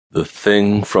The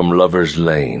Thing from Lover's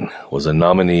Lane was a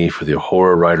nominee for the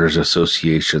Horror Writers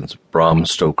Association's Bram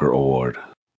Stoker Award.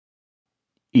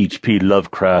 H.P.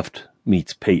 Lovecraft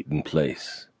meets Peyton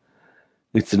Place.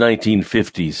 It's the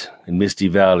 1950s, and Misty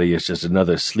Valley is just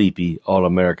another sleepy,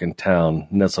 all-American town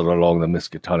nestled along the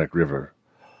Miskatonic River.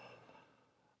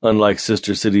 Unlike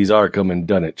sister cities Arkham and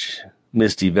Dunwich,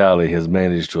 Misty Valley has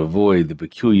managed to avoid the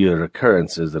peculiar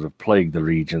occurrences that have plagued the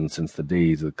region since the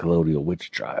days of the colonial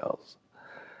witch trials.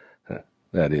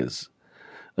 That is,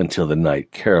 until the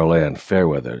night Carol Ann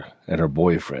Fairweather and her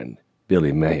boyfriend,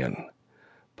 Billy Mahon,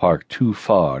 parked too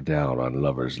far down on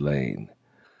Lover's Lane.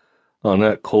 On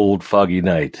that cold, foggy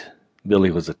night,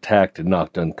 Billy was attacked and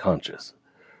knocked unconscious,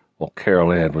 while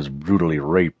Carol Ann was brutally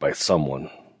raped by someone,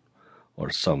 or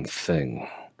something,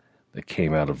 that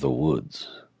came out of the woods.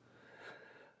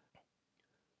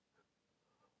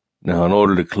 Now, in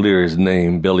order to clear his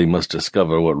name, Billy must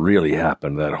discover what really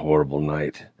happened that horrible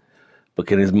night. But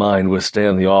can his mind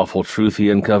withstand the awful truth he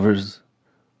uncovers?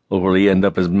 Or will he end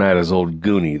up as mad as old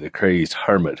Goonie, the crazed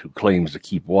hermit who claims to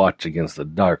keep watch against the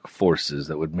dark forces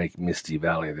that would make Misty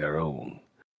Valley their own?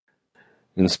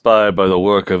 Inspired by the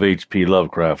work of H.P.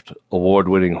 Lovecraft,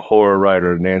 award-winning horror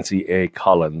writer Nancy A.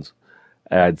 Collins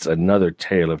adds another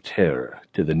tale of terror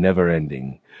to the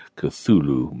never-ending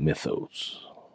Cthulhu mythos.